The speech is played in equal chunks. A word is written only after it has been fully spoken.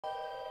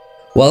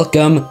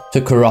Welcome to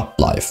Corrupt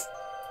Life,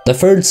 the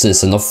third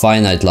season of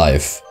Finite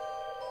Life.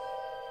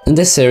 In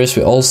this series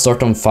we all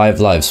start on 5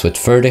 lives with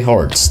 30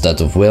 hearts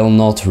that will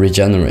not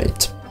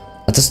regenerate.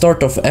 At the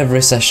start of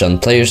every session,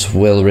 players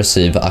will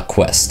receive a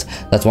quest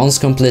that once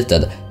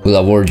completed will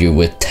award you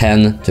with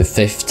 10 to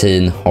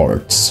 15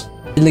 hearts.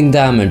 Dealing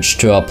damage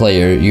to a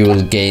player, you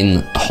will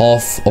gain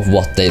half of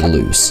what they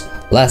lose.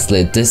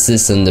 Lastly, this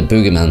season the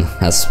boogeyman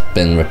has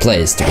been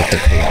replaced with the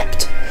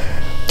corrupt.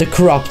 The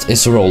corrupt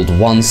is rolled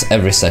once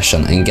every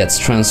session and gets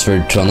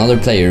transferred to another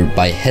player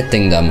by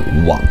hitting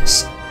them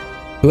once.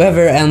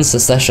 Whoever ends the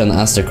session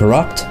as the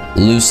corrupt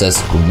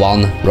loses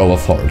 1 row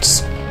of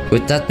hearts.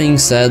 With that being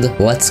said,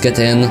 let's get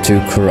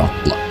into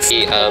Corrupt Life.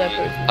 He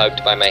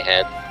hugged by my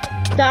head.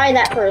 Die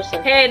that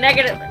person. Hey,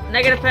 negative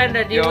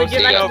pendant. Would you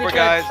like over, to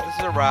guys. This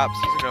is a wrap.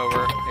 Season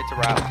over. It's a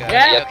wrap, guys.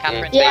 Yeah.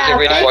 Yep. Yeah,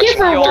 thank you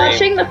for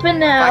watching the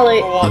finale.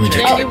 Okay,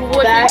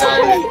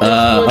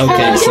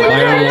 So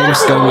my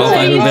alarm's going off,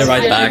 I will be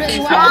right back.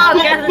 Oh,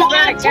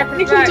 get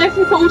this back.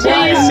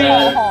 Difficulties.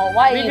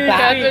 Why are you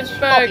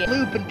back?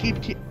 Loop and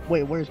keep.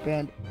 Wait, where's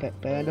Band?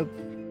 Band?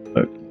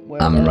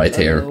 I'm right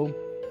here.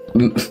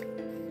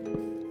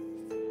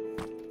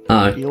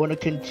 Hi. Do you want to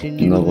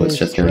continue No, it's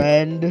this just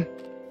trend?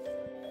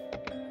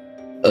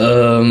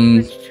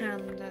 Which trend?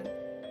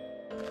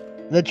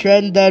 The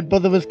trend that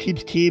both of us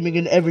keeps teaming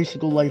in every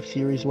single life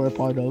series we're a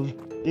part of.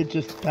 It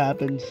just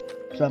happens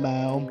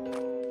somehow.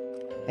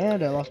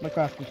 And I lost my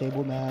crafting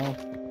table now.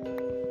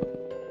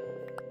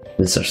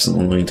 These are so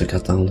annoying to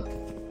cut down.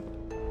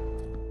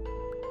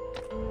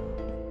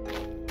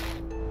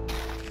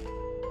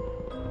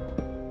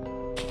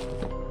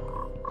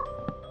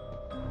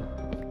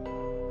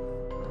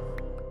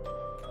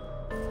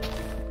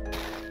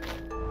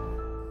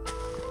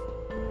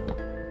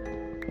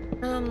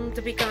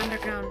 To be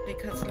underground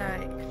because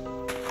like...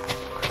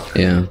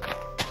 Yeah.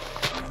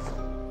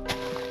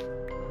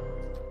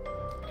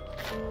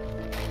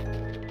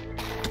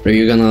 Are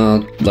you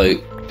gonna,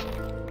 like,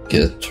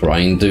 try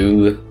and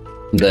do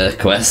the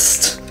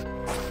quest?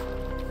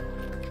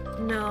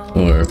 No.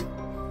 Or...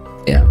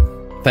 yeah.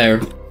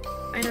 Fair.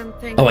 I don't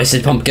think... Oh, I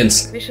see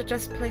pumpkins! We should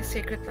just play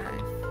Secret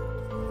Life.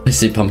 I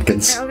see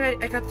pumpkins. I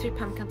got 3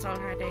 pumpkins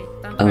already.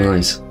 Don't Oh, worry.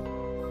 nice.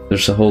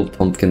 There's a whole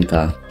pumpkin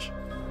patch.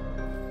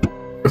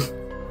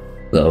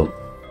 Though.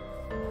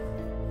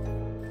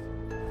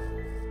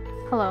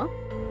 Hello?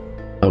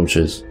 Oh,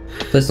 jeez.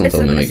 Please don't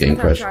tell me my game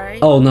crashed. Sorry.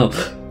 Oh, no!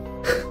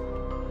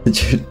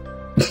 Did you...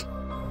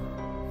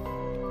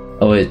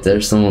 oh, wait,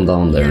 there's someone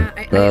down there.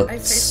 Yeah,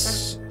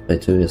 That's...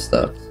 Wait, who is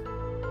that?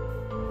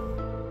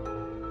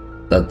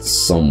 That's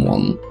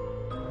someone.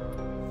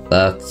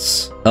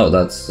 That's... oh,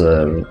 that's...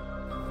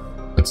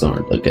 that's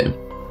not... okay.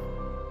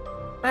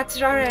 That's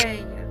Rare.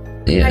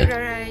 Yeah. Hi,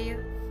 Rare.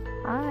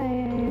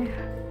 Hi.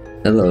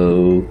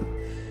 Hello.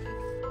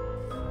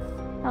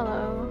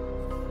 Hello.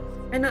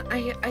 I know,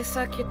 I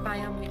saw a cute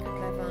biome we could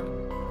live on.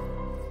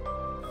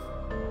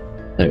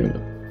 There we go.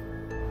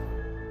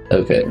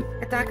 Okay.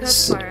 A dark oak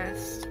So-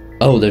 forest.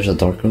 Oh, there's a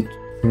dark oak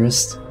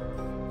forest?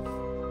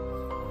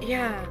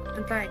 Yeah,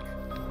 and like,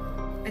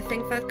 I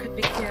think that could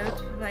be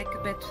cute, like a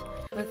bit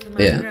with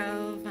the Yeah.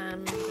 mangrove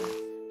and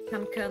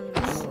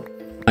pumpkins.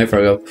 Hi,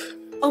 Froggo.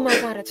 Oh my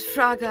god, it's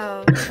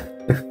Froggo!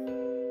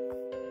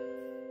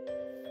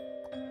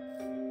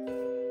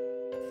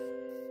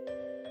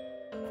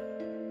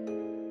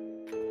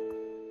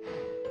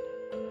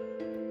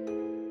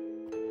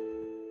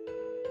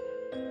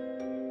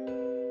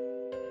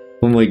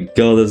 Oh my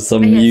god, there's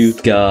some Yes.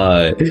 mute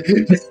guy.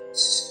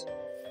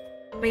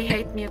 We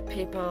hate mute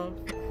people.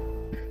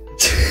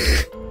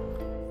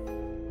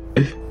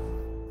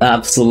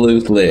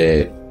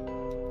 Absolutely.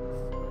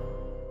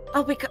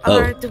 Oh, we could, Oh.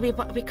 or do we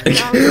could all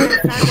have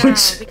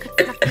Froggo. We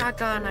could have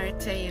Froggo on our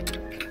team.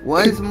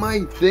 Why is my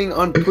thing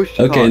on push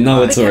Okay, talk?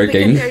 now it's We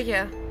working. can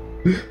hear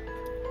you.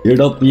 You're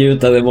not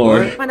mute anymore.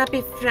 What? Wanna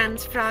be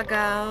friends,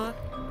 Froggo?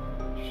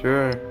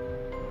 Sure.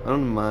 I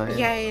don't mind.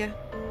 Yay.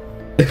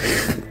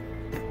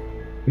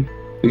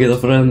 We get a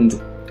friend.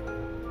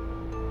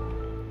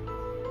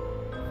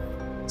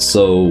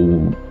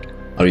 So,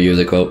 are you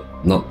the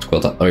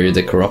are you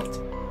the corrupt?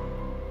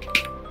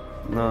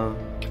 No.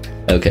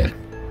 Okay.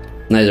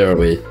 Neither are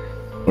we.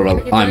 Well,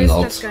 Okay, I'm Boris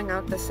not. just going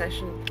out this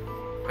session.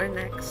 Or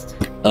next.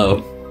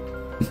 Oh.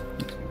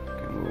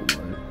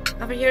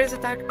 Over here is a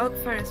dark oak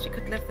forest, we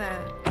could live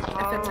there.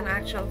 If it's an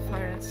actual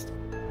forest.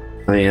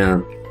 I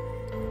am.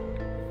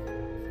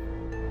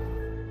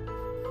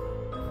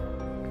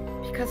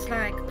 Because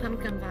like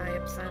pumpkin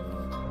vibes and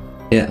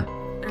Yeah.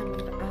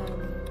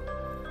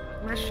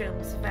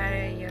 mushrooms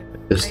very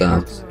Is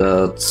that?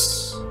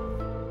 That's.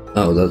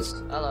 Oh, that's.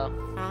 Hello.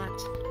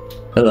 hot.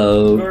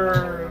 Hello.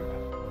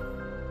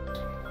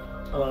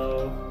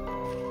 Hello.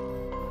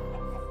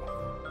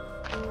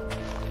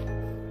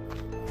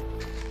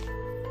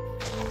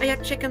 Oh yeah,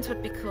 chickens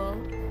would be cool.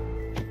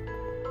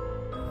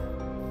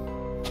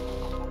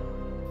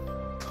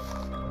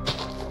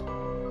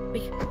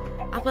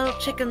 Well,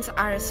 chickens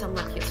are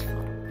somewhat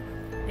useful.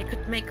 They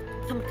could make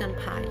pumpkin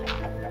pie.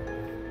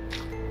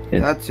 Yeah.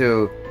 That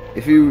too.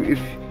 If you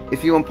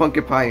if you want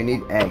pumpkin pie, you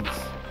need eggs.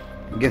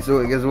 Guess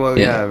what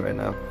we have right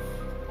now?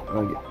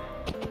 Okay.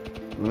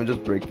 Let me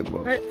just break the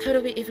book. How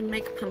do we even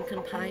make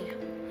pumpkin pie?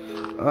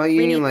 Oh, We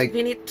you need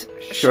need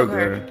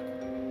sugar.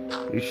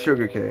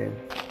 Sugar cane.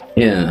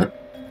 Yeah.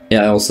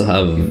 Yeah, I also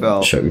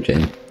have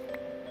sugarcane.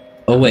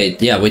 Oh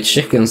wait, yeah, with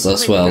chickens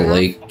as well,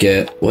 like,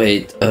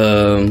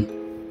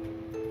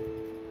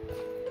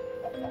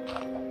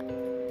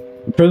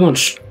 pretty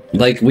much,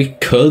 like, we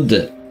could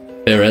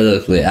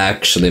theoretically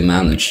actually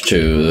manage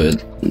to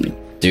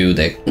do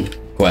the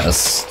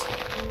quest.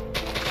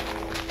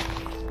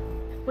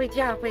 Wait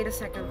a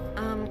second.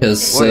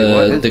 Because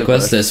the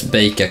quest is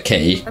bake a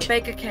cake.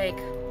 Bake a cake.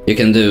 You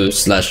can do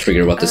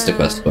 /trigger what is the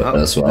quest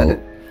as well.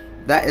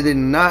 That did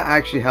not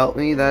actually help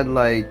me. That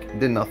like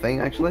did nothing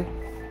actually.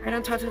 I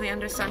don't totally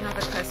understand how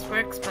the quest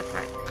works, but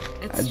like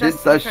it's I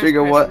just did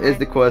 /trigger what is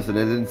the quest and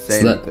it didn't say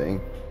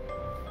anything.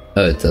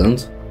 Oh, it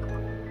didn't?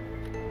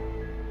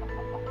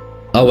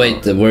 Oh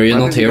wait, were you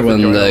not here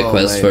when the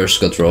quest first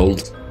got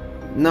rolled?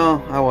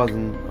 No, I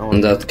wasn't.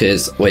 In that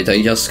case, wait,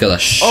 I just gotta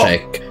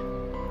check.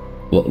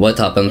 What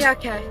happened? Yeah,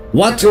 okay.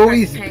 What?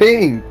 Joey's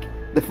pink!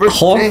 The first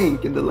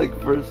pink in the like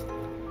first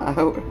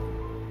hour.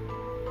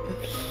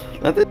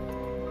 That's it.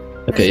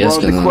 Okay, yes,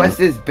 well, the quest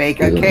is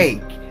bake a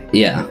cake.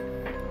 Yeah.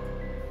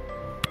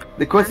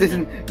 The quest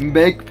isn't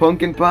make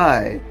pumpkin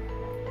pie.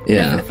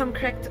 Yeah. If I'm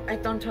correct, I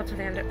don't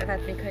totally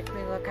let me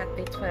quickly look at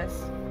the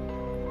twist.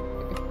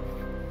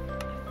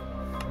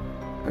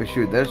 Oh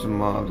shoot, there's some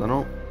mobs. I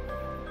don't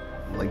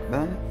like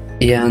that.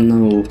 Yeah,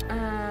 no.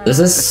 This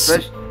is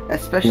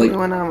especially like,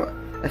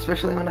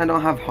 when I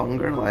don't have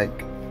hunger.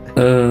 Like.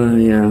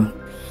 Yeah.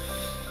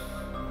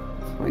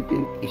 This might be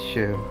an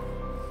issue.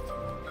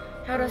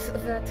 How does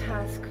the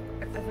task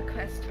of the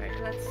quest work?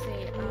 Let's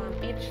see.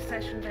 Each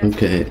session there's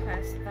a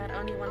quest that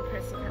only one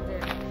person can do.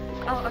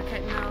 Oh,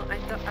 okay. No, I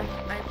don't.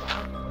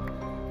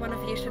 One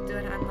of you should do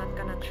it. I'm not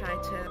gonna try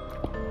to.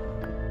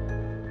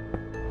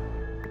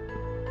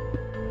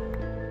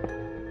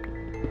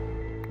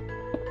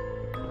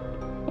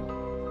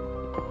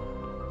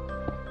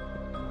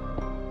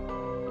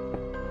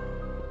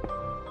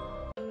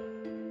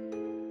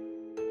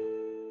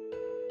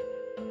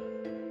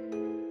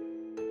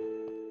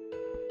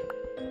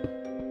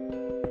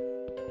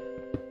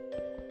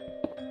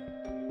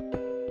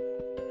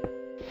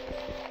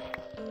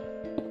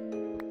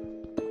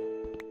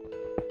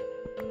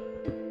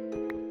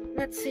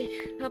 Let's see.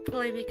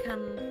 Hopefully we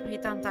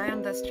don't die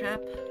on this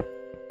trap.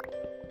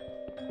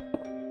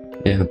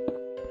 Yeah.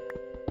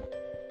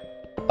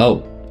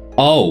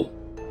 Oh.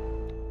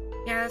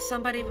 Yeah,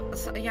 somebody.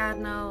 Yeah,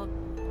 no.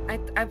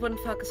 I wouldn't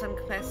focus on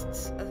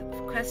quests.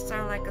 Quests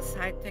are like a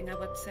side thing, I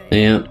would say.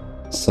 Yeah.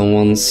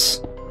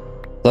 Someone's.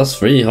 That's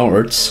 3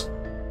 hearts.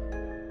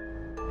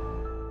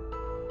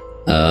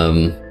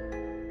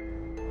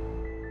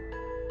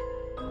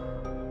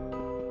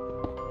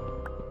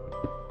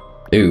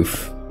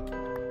 Oof.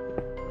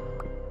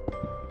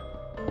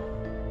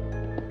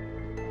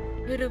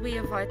 Who do we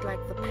avoid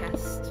like the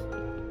pest?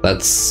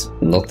 That's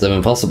not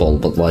even possible,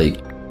 but like...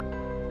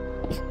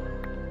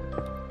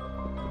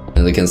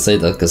 And I can say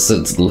that because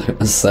it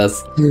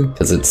says...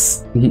 Because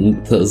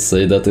it does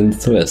say that in the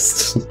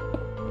twist.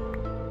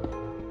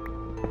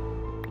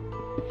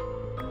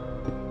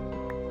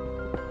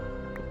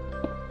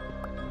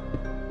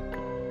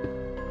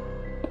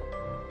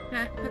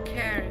 Who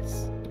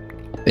cares?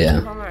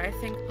 Yeah. Polar, I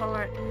think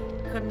Polar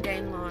couldn't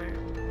gain more.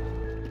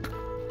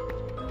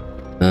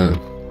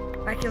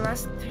 Like he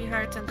lost 3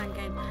 hearts and then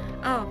gained.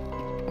 Oh.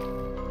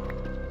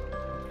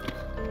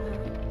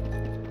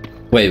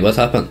 Wait, what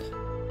happened?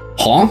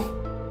 Huh?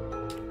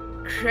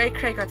 Cray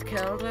got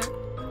killed.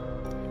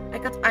 I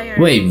got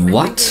iron. Wait, I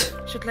what?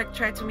 think we should like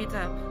try to meet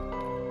up.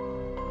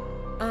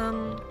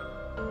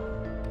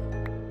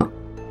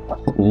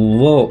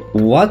 Whoa,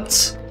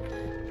 what?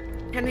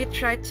 Can we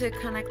try to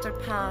connect our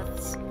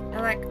paths?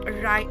 Like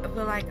right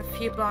over like a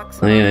few blocks.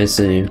 Oh, yeah, I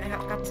see. I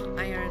have got some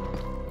iron.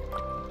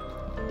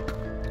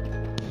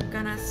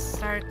 Gonna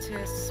start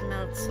to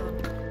smelt some.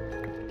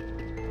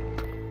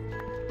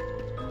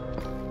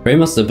 Ray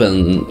must have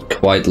been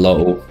quite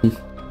low.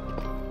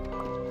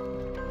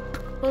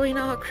 Well, we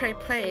know how Cray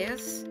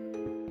plays.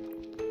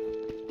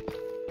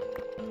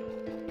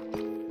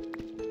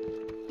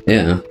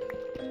 Yeah.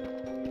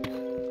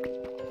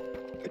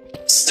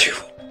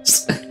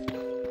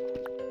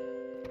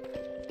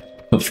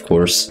 Of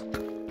course.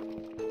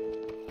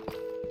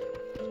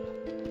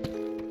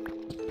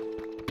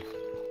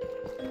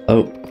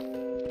 Oh.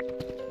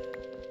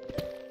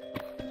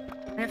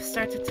 I've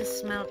started to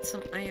smelt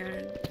some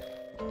iron.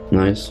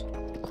 Nice.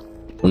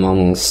 I'm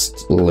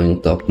almost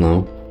linked up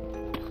now.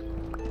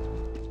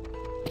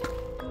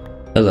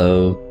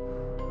 Hello.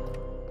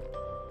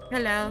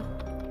 Hello.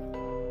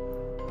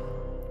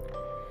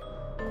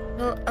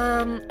 Well,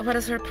 what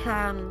is her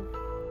plan?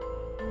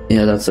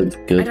 Yeah, that's a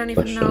good I don't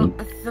even question. know.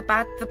 The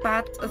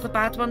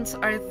bad ones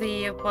are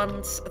the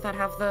ones that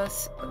have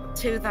those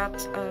 2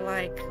 that are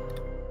like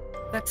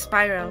that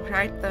spiral,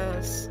 right?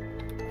 Those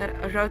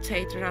that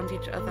rotate around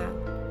each other.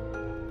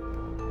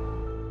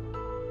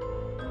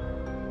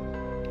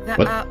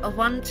 The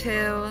 1,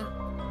 2,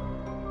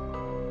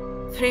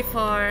 3,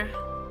 4.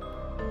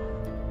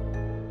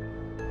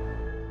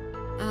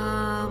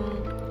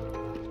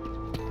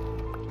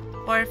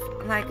 Or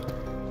like,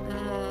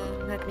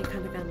 let me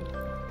count again.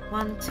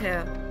 1,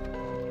 2.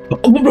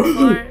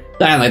 4.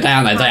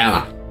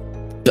 Diana.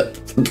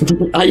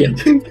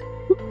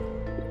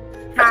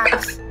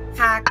 Hacks.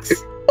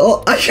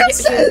 Oh, I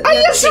just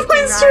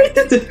went straight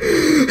into.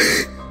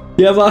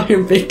 You have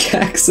iron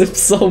pickaxe, I'm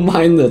so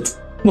minded.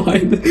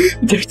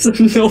 There's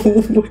no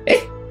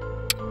way.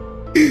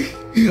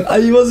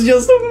 I was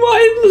just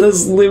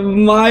mindlessly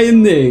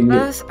mining.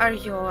 Those are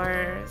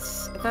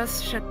yours.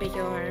 Those should be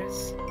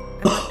yours.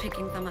 I'm not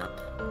picking them up.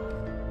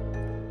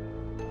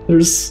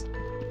 There's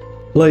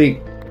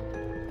like,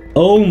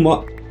 oh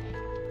my.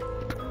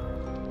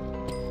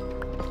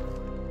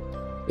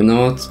 You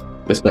know what?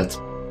 Respect.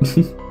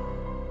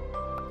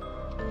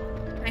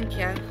 Thank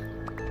you.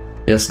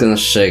 Just gonna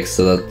shake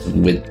so that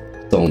we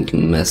don't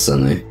miss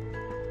any.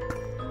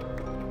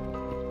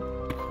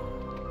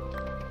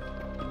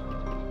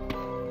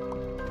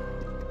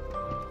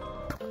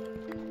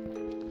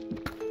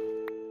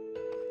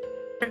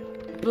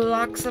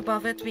 Blocks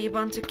above it, we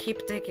want to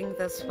keep digging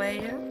this way,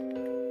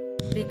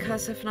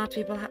 because if not,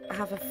 we will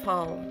have a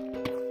fall.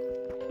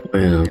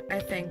 Yeah. I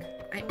think.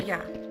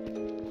 Yeah.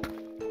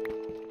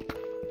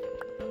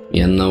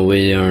 Yeah, no,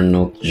 we are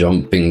not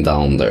jumping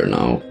down there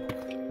now.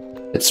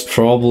 It's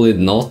probably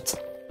not.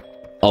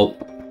 Oh.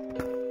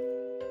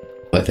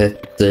 I've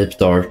hit deep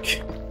dark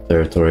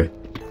territory.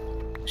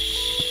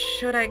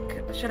 Should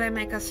I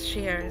make us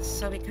shears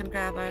so we can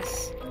grab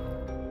us?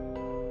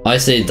 I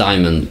say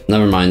diamond.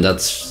 Never mind,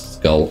 that's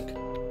skull.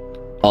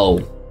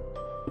 Oh.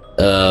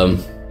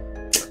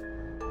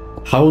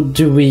 How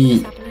do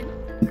we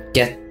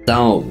get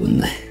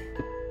down?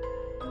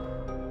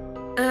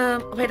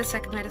 Wait a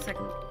second.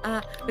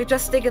 We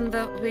just dig in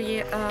the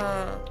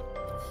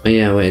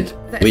Yeah, wait.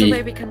 There's a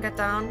way we can get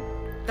down.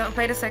 No,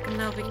 wait a second,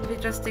 no, we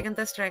just dig in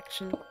this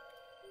direction.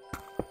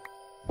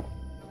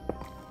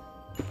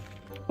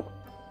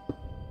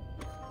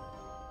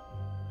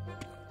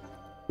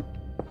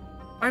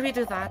 Or we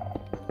do that.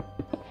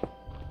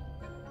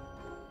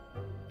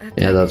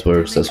 Yeah, that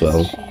works as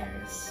well.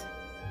 Shears.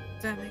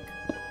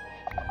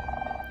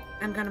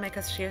 I'm gonna make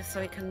us shears so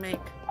we can make...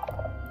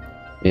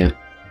 Yeah.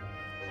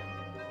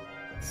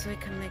 So we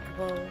can make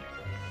wool.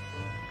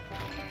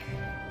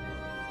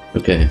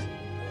 Okay.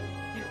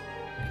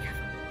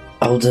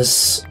 Oh,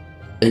 this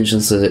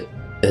ancient city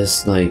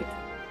is like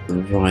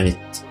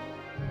right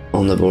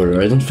on the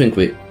border. I don't think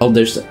we. Oh,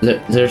 there's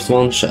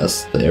one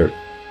chest there.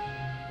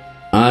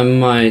 I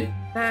might.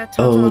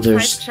 Total of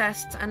 5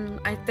 chests, and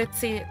I did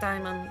see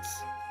diamonds.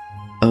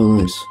 Oh,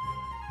 nice.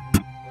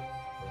 But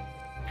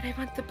I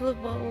want the blue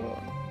wool.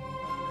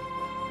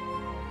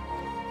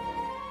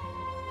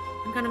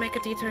 I'm gonna make a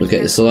detour.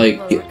 Okay, so like,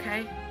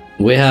 okay?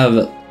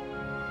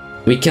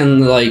 we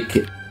can like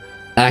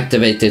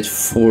activate it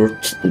for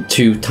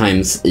 2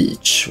 times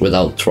each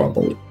without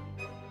trouble.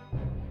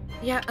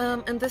 Yeah,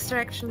 in this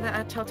direction there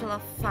are a total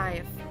of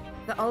 5.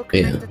 They're all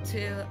connected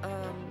to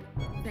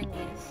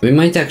thingies. We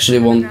might actually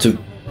want to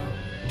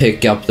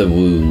pick up the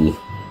wool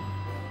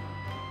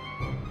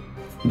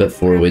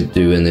before we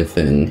do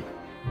anything.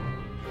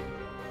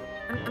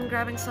 I'm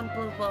grabbing some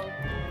blue wool.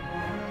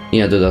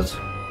 Yeah, do that.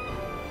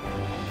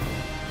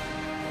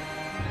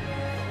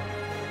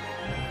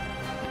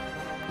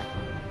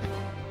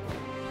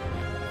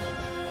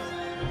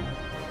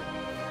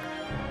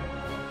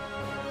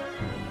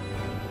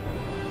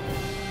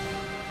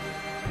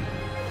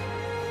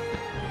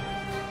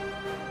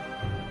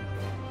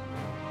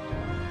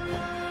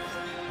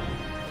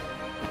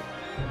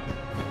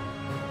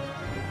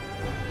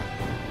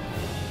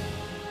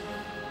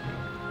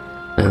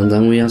 And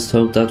then we just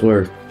hope that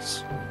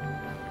works.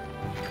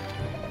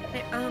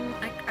 Hey,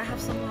 I have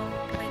some more.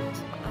 Wait,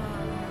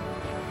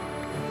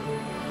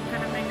 I'm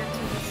gonna bring it to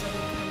you so we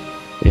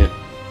can... Yeah.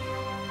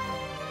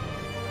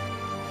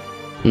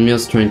 I'm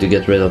just trying to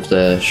get rid of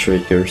the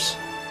shriekers.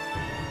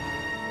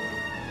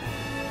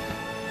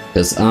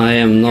 Because I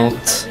am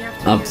not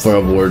up for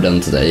a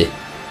warden today.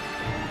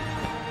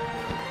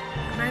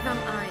 Neither am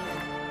I.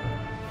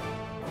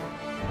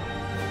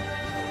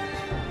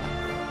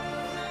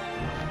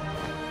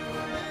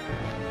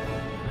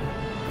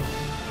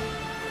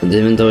 And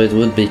even though it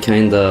would be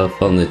kinda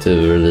funny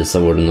to release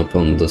a warden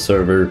upon the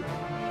server,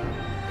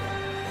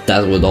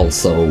 that would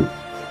also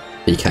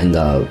be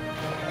kinda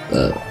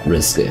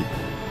risky.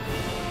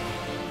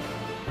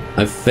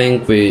 I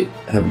think I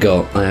have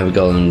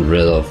gotten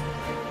rid of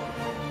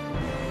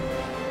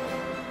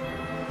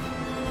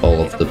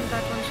all of the... Open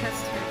that one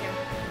chest here again.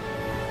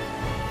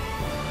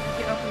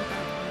 You opened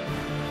that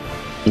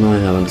one. No, I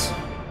haven't.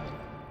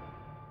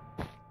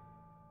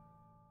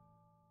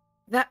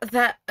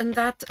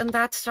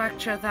 That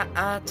structure,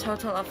 that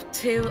total of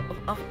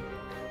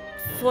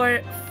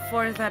 4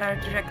 that are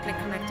directly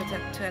connected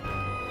to it.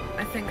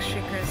 I think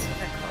shriekers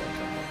they're called.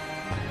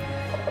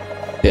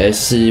 Okay, I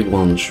see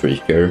one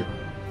shrieker.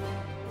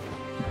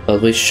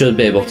 But we should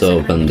be able to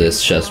open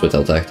this chest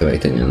without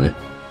activating any.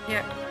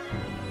 Yeah,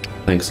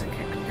 Thanks.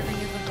 Okay, I'm giving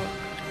you the book.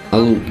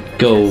 I'll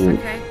go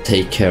Okay.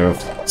 take care of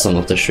some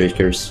of the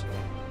shriekers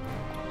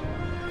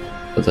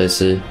that I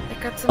see.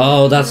 I got some,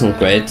 Oh, that's not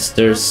great.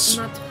 There's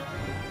not,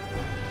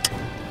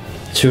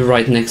 two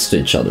right next to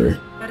each other.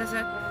 what is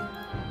it?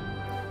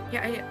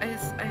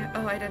 Yeah,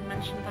 oh, I didn't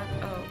mention that.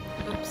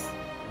 Oh, oops.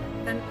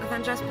 Then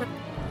just put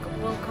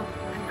welcome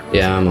and close.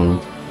 Yeah, I'm on.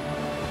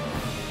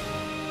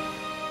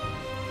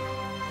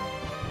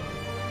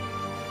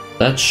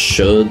 That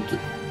should...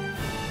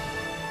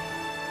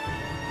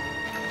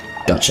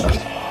 Gotcha.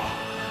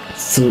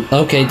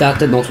 Okay, that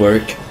did not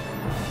work.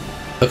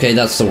 Okay,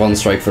 that's the one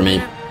strike for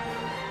me.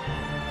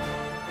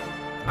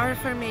 Or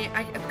for me,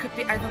 it could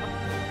be either one.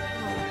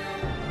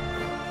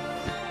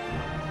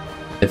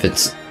 If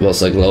it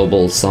was a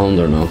global sound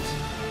or not.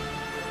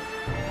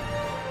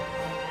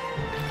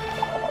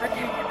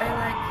 Okay, I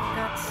like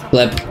that song.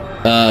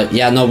 Flip.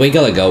 Yeah, no, we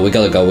gotta go, we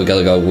gotta go, we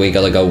gotta go, we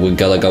gotta go, we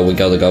gotta go, we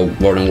gotta go.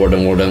 Warden,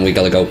 warden, warden, we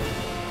gotta go.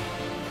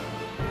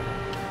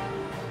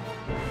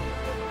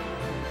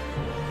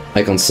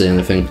 I can't see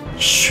anything.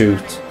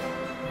 Shoot.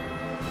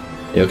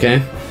 You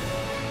okay?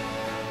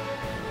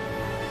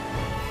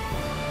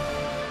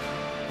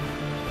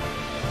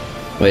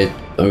 Wait,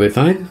 are we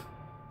fine?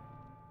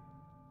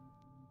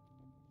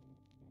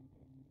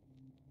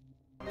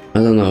 I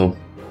don't know.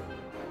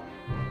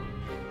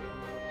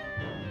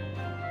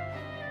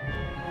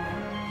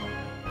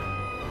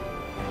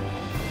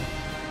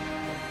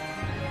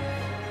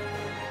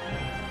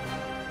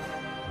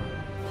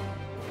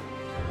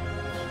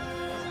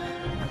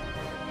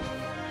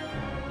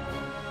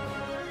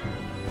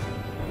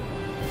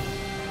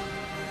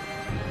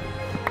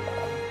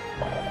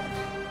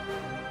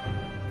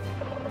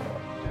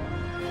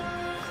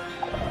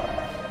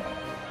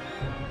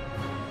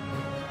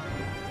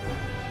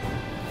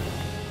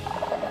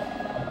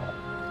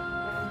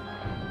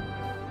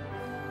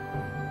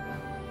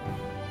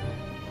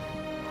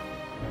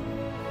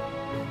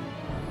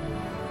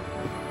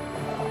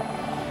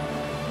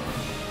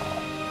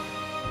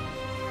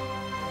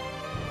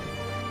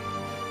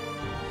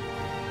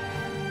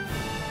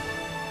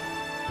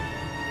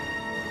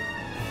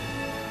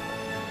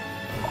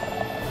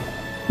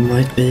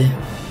 Might be.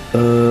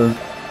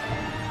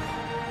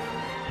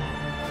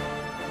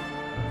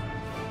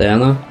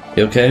 Diana,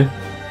 you okay?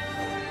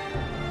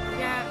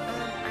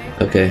 Yeah,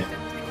 Okay.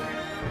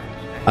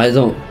 I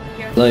don't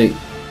like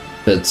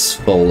it's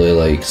fully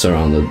like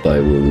surrounded by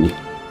wool.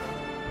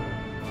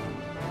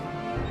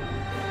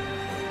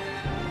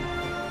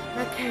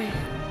 Okay,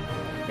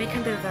 we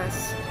can do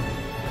this.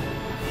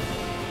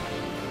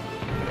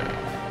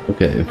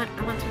 Okay.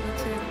 I want to go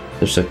to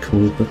There's a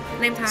compass.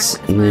 name tag. is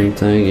Name fine.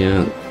 tag,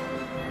 yeah.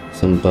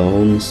 Some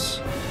bones.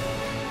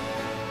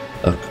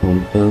 A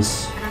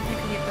compass. I don't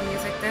think we need the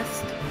music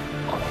disc.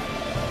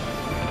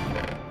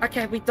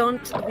 Okay,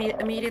 we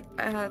immediate,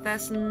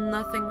 there's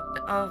nothing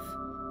of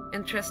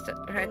interest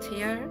right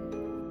here.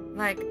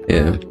 Like,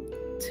 Yeah.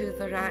 to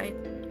the right.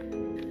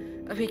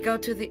 We go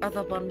to the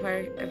other one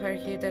where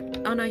you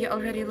did, oh no, you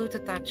already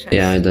looted that chest.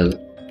 Yeah, I did.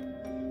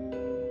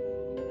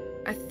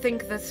 I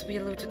think we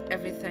looted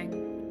everything,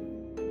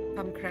 if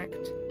I'm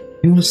correct.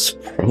 He was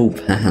pro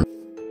ban.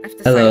 I have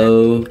to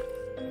Hello. say that.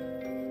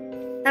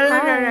 Hello,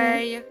 Hi.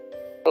 Ray.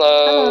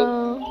 Hello.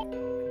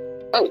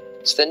 Hello. Oh,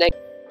 it's the next.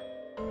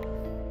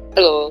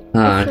 Hello.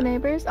 That's the Hi.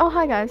 neighbors. Oh,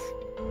 hi guys.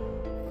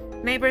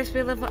 Neighbors,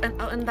 we live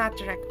in that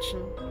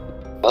direction.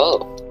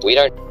 Oh, we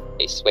don't.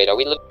 Wait, are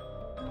we living?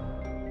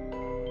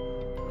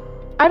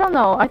 I don't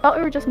know. I thought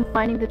we were just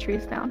mining the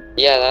trees down.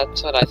 Yeah,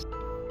 that's what I.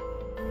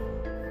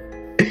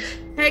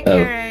 Hey, Oh.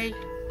 Carrie.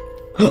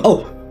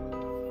 Oh,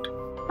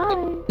 Hi.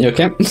 you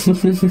okay?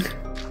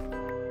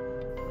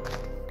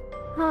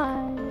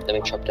 Hi. Let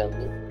me chop down.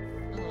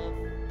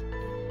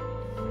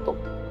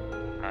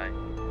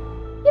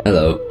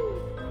 Hello.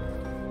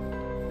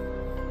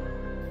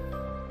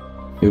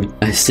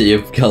 I see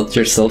you've got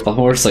yourself a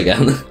horse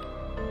again.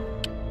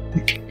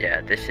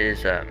 Yeah, this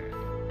is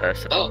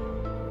Ursa. Oh,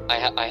 I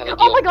have a deal.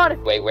 Oh my god.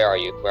 Wait, where are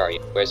you? Where are you?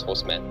 Where's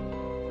Horseman?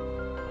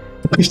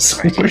 Which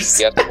horse?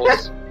 You have the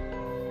horse?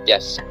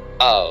 Yes.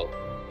 Oh,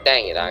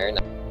 dang it, Iron.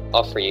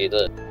 I'll offer you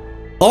the.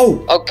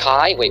 Oh! Oh,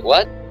 Kai. Wait,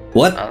 what?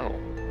 What? Oh.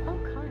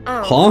 Okay.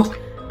 Oh.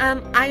 Huh?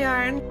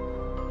 Iron.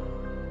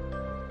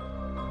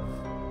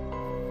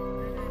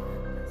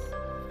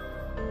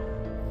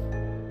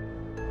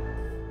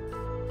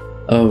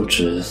 Oh,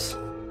 jeez.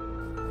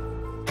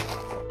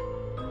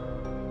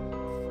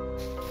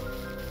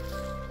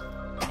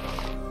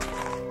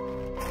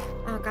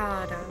 Oh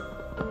god.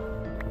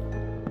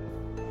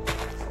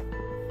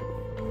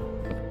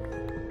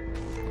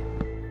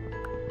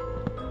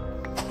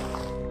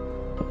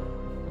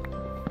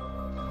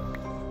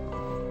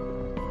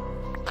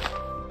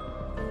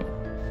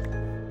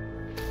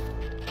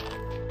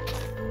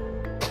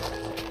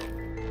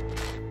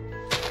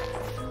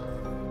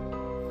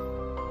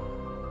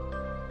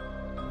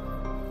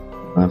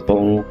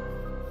 Apple.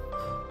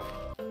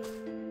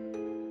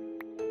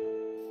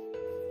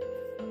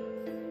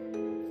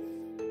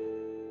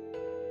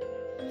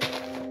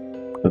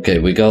 Okay,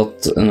 we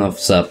got enough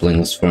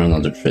saplings for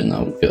another tree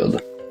now.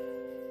 Good.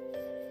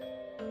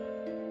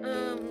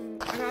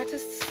 Rot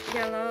is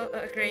yellow,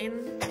 green.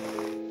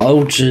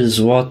 Oh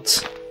jeez,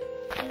 what?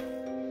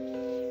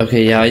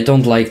 Okay, yeah, I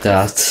don't like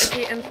that.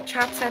 And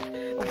chat said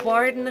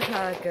warden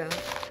hug.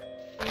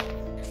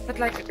 But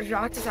like,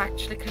 rot is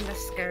actually kind of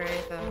scary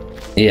though.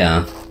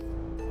 Yeah.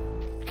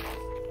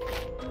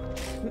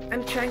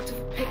 I'm trying to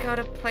pick out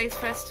a place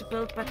for us to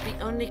build, but the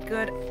only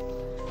good,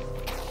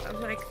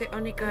 the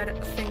only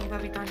good thing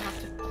that we don't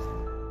have to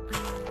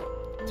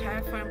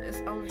terraform is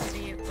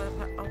already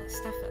what all the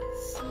stuff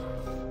is.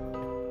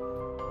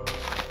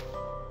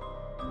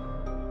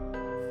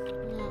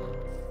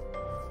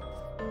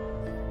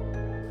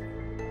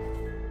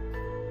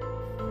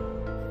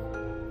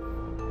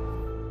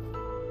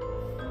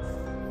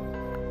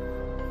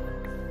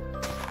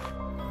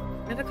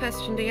 I have a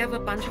question. Do you have a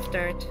bunch of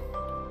dirt?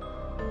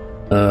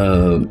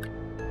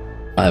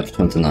 I have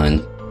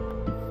 29.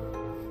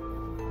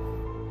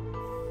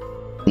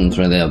 Not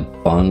really a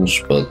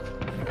bunch, but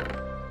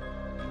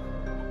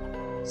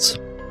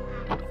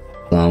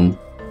some.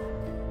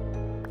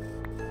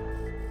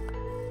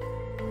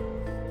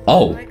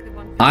 Oh,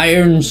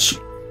 irons.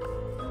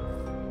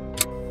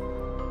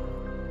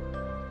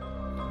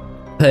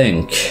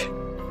 Pink.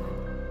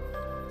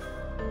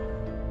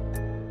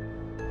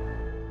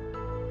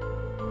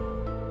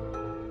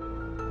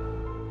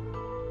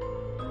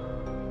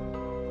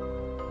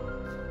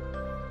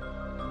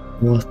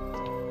 What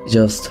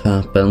just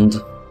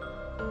happened?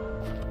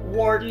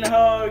 Warden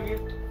hug!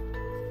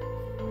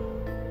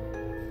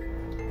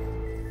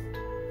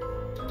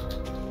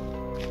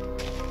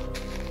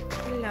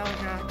 Hello,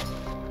 Rat.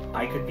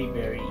 I could be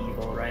very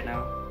evil right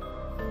now.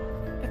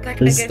 But like,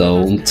 Please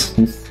don't.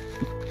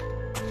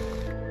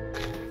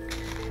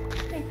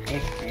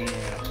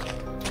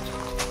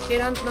 You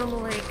don't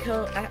normally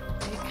kill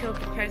you kill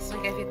the person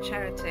who gave you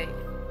charity.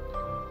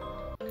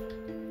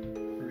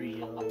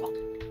 Real.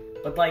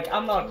 But like,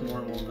 I'm not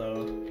normal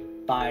though.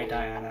 Bye,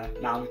 Diana.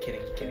 Nah, I'm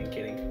kidding.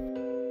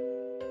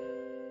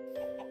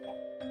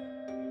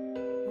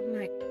 Oh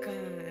my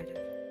god.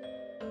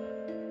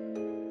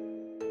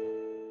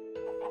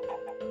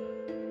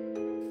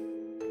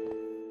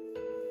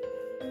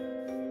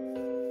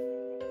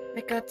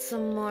 I got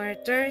some more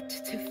dirt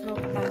to fill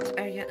that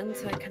area in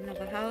so I can have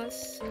a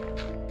house.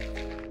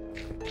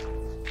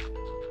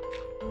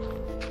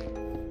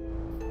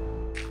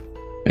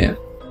 Yeah.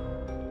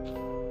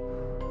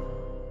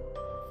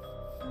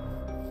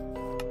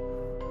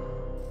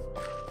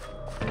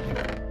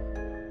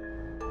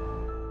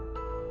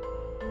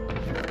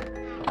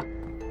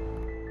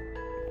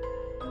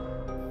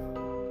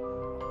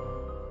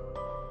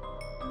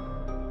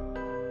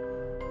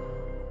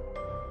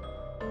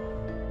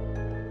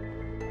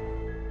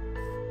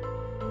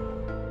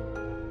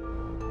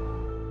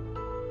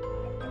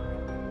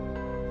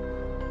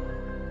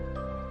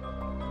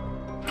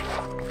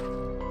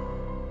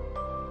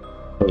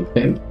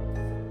 Okay.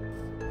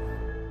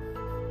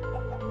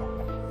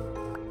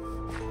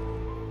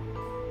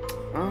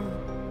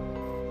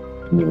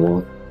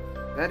 What?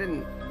 That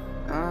didn't.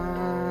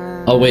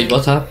 Oh wait,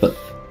 what happened?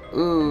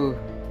 Ooh.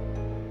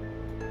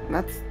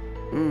 That's.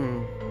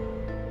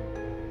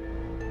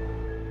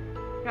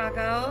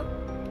 Prago?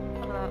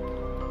 Hello.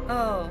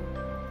 Oh.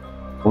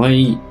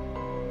 Why?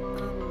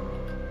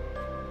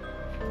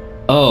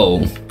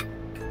 Oh.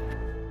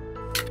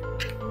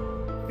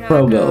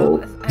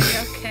 Progo. Are you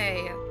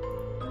okay?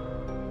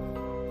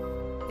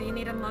 Do you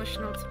need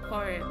emotional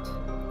support?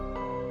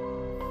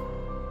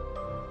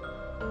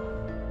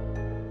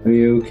 Are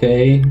you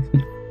okay?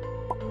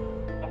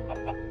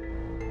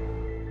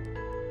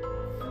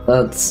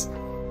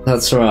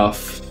 That's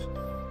rough.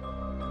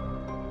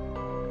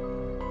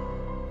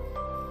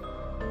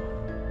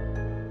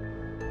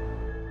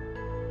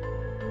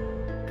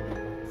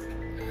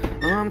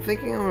 I'm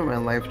thinking about my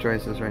life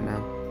choices right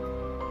now.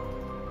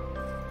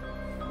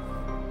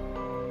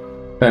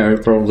 I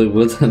probably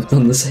would have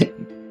done the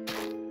same.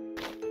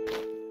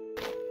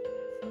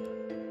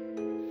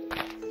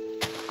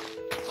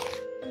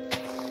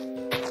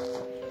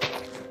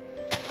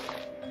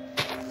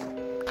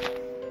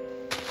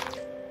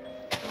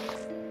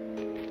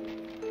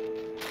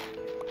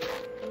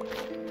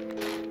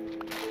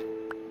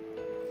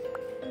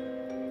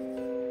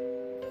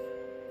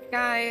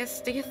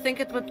 Guys, do you think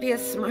it would be a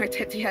smart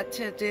idea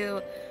to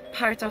do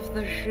part of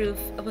the roof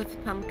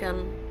with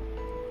pumpkin?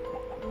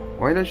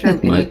 Why does she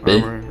have Might be.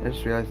 armor? I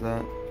just realized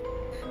that.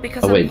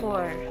 Because Oh, I'm wait.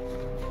 poor.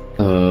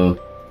 Oh.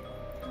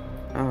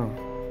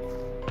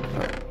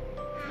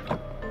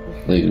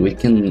 Like we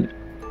can.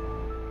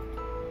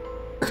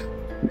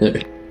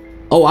 There.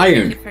 Oh,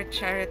 iron. For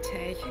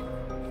charity.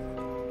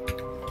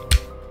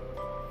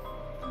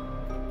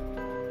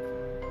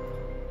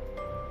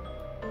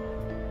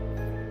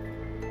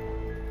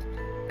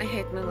 I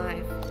hate my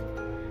life.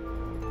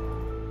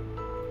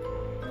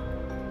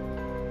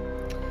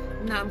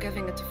 No, I'm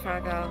giving it to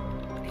Fargo.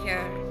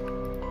 Here.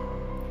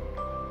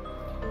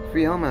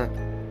 Free helmet.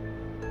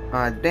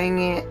 Aw, dang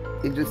it.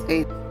 It just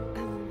ate.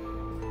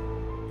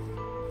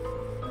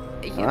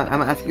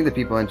 I'm asking the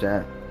people in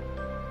chat.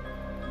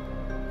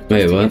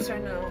 Wait, what? Yes or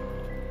no?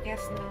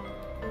 Yes, no.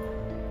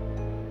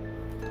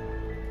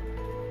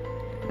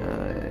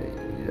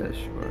 Yeah,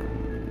 sure.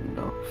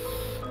 No.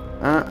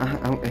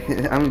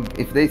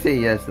 If they say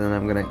yes, then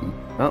I'm gonna eat.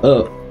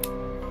 Oh.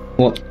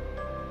 What?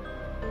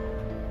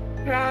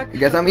 I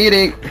guess I'm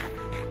eating.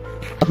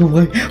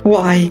 Oh,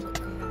 why?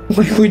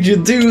 Why would you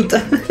do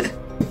that?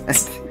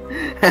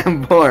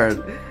 I'm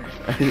bored.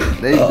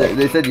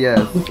 They said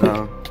yes,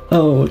 so.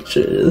 Oh,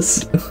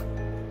 jeez.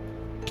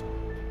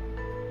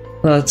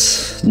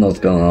 That's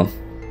not gonna.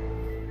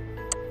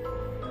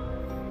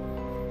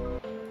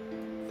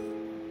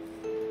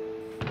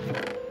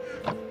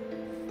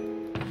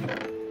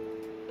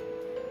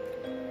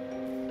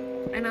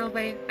 I know,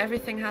 but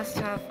everything has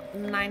to have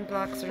 9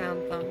 blocks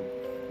around them.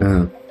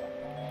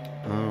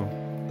 Oh.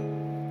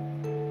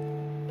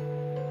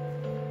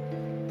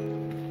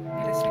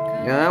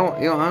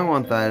 Yeah, I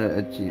want that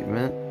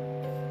achievement.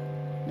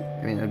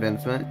 I mean,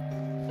 advancement.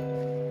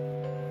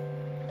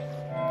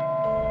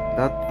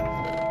 That.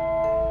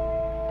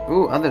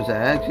 Ooh, others. I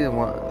actually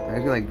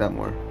like that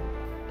more.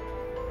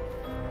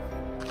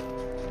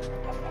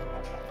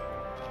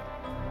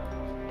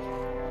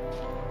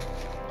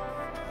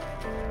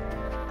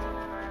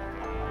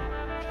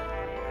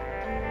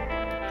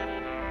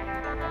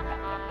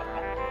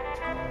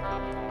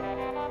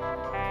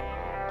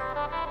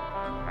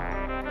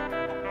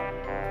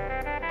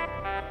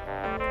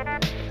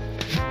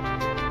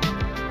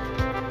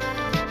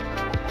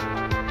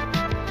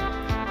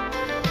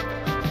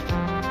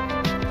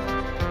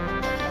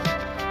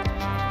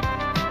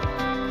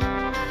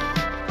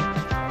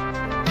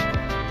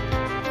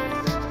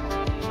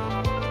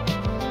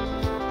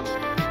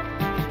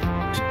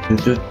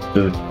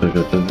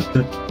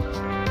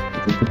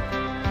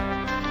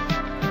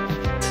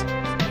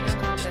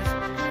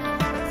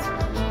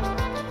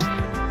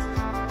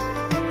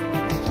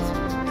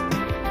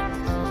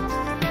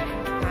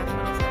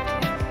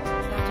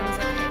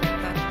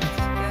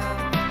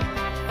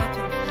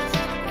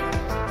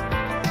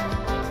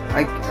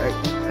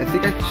 I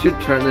think I should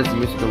turn this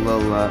music a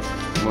little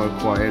more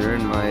quieter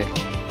in my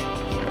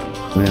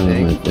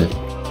thing.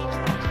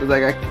 Cause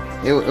like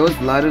it was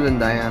louder than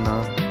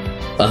Diana.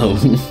 Oh.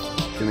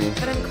 To me.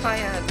 But I'm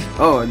quiet.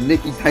 Oh,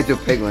 Nikki tied to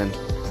Piglin.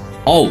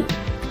 Oh.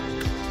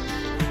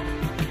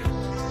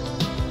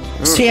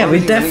 So yeah, we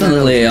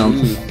definitely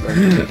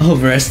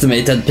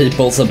overestimated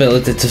people's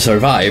ability to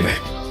survive.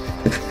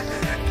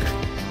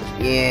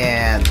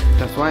 Yeah,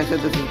 that's why I said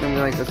this is gonna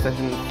be like a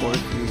session 4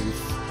 series.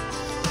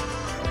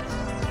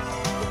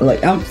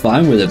 Like, I'm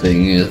fine with it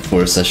being a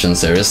 4-session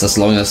series as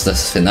long as the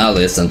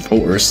finale isn't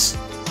forced.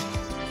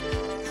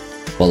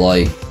 But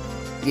like...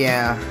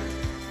 Yeah.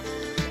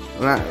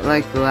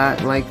 Like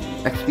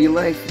XP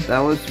Life, that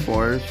was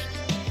forced.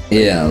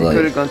 Yeah, we like...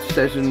 could have gone to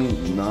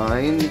session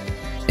 9.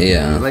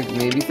 Yeah. Like,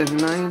 maybe session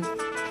 9?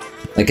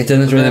 Like, it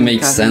didn't really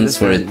make sense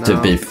for it to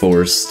be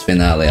forced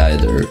finale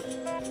either.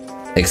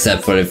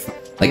 Except for if...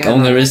 Like, yeah,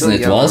 only reason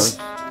it was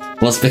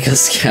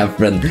because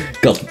Catherine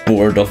got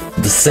bored of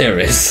the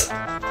series.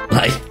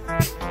 Like...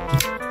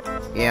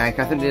 Yeah,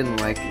 Catherine didn't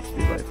like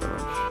XP Life so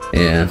much.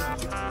 Yeah.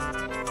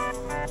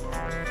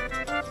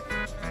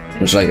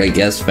 Which, like, I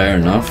guess fair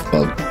enough,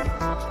 but...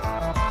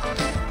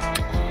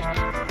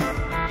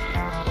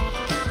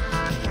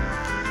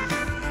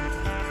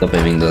 Stop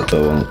aiming that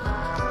bow.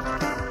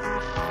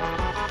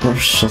 Oh,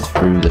 shot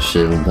through the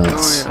shield,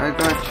 that's... Oh, yeah, I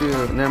got you.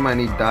 Never mind,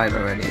 he died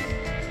already.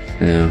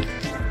 Yeah.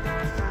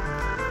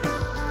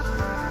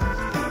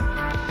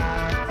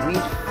 I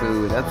need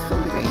food, that's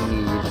something I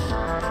need.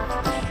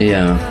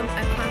 Yeah.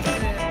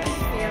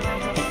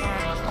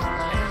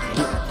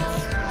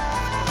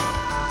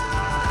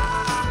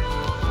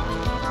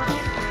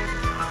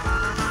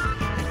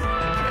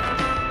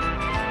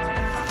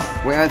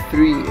 We have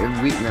 3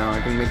 wheat now,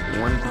 I can make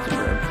 1 piece of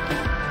bread.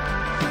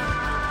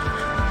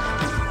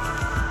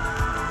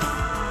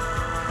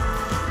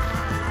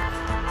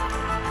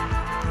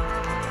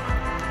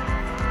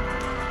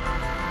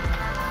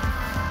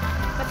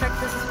 But like,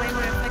 this is way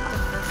more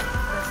effective, this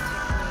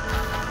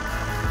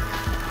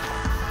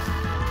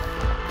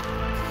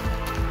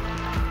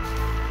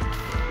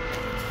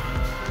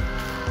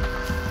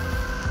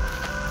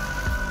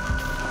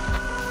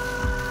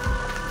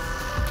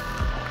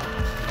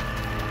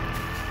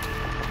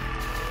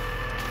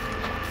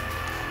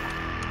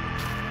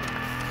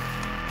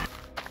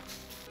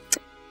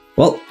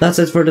Well, that's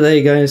it for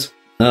today, guys.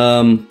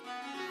 I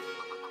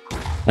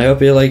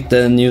hope you liked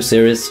the new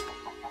series.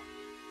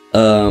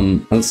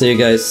 I'll see you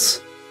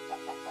guys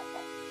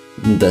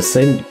the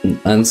same,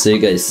 and see you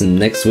guys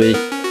next week.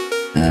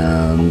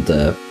 And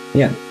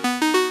yeah,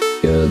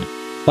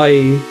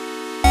 goodbye.